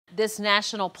This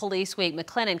National Police Week,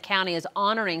 McLennan County is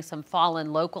honoring some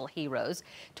fallen local heroes.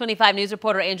 25 News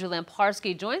reporter Andrew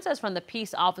Lamparski joins us from the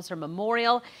Peace Officer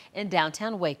Memorial in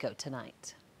downtown Waco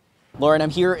tonight. Lauren,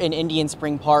 I'm here in Indian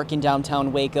Spring Park in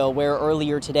downtown Waco, where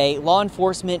earlier today law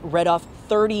enforcement read off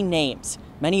 30 names.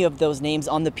 Many of those names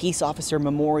on the Peace Officer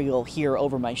Memorial here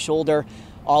over my shoulder.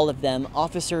 All of them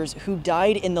officers who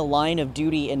died in the line of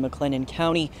duty in McLennan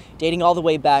County, dating all the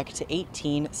way back to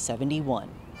 1871.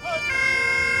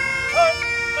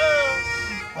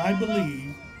 I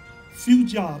believe few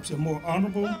jobs are more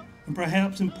honorable and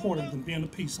perhaps important than being a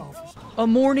peace officer. A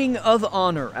morning of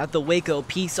honor at the Waco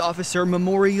Peace Officer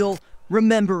Memorial,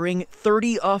 remembering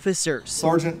 30 officers.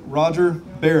 Sergeant Roger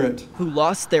Barrett, who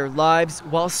lost their lives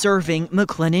while serving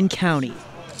McLennan County.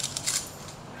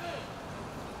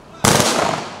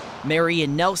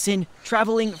 Marion Nelson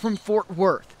traveling from Fort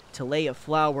Worth to lay a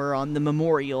flower on the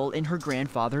memorial in her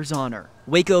grandfather's honor.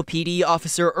 Waco PD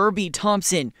Officer Irby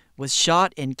Thompson was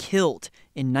shot and killed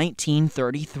in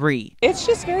 1933. It's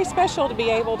just very special to be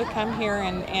able to come here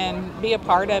and be a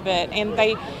part of it, and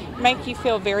they make you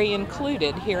feel very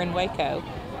included here in Waco,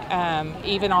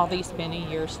 even all these many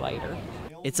years later.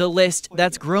 It's a list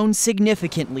that's grown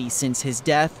significantly since his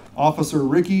death. Officer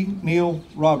Ricky Neal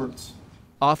Roberts.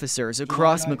 Officers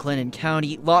across McLennan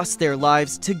County lost their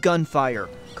lives to gunfire,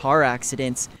 car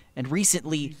accidents, and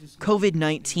recently,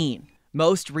 COVID-19.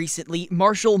 Most recently,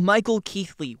 Marshal Michael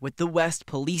Keithley with the West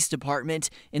Police Department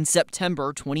in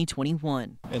September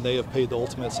 2021. And they have paid the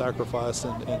ultimate sacrifice,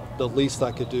 and the least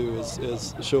I could do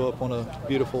is show up on a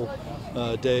beautiful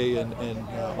day and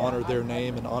honor their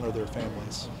name and honor their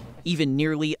families. Even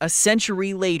nearly a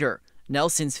century later,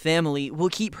 Nelson's family will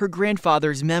keep her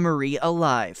grandfather's memory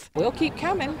alive. We'll keep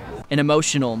coming. An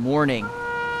emotional morning.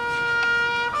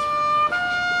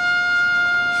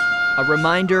 A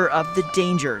reminder of the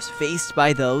dangers faced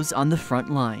by those on the front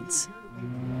lines.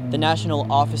 The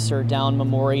National Officer Down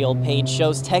Memorial page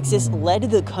shows Texas led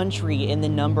the country in the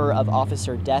number of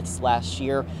officer deaths last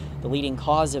year. The leading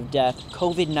cause of death,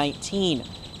 COVID-19,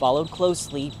 followed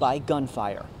closely by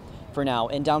gunfire. For now,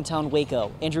 in downtown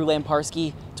Waco, Andrew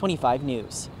Lamparski, 25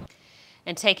 News.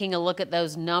 And taking a look at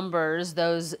those numbers,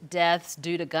 those deaths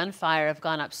due to gunfire have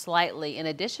gone up slightly, in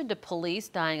addition to police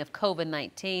dying of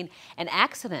COVID-19 and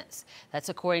accidents. That's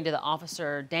according to the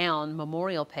Officer Down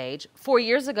Memorial page. 4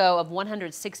 years ago, of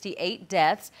 168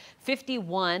 deaths,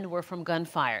 51 were from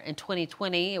gunfire. In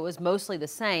 2020, it was mostly the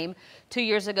same. 2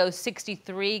 years ago,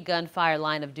 63 gunfire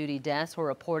line of duty deaths were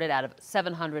reported out of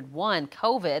 701.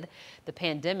 COVID, the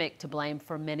pandemic, to blame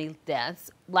for many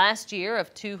deaths. Last year,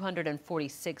 of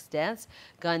 246 deaths,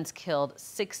 guns killed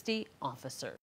 60 officers.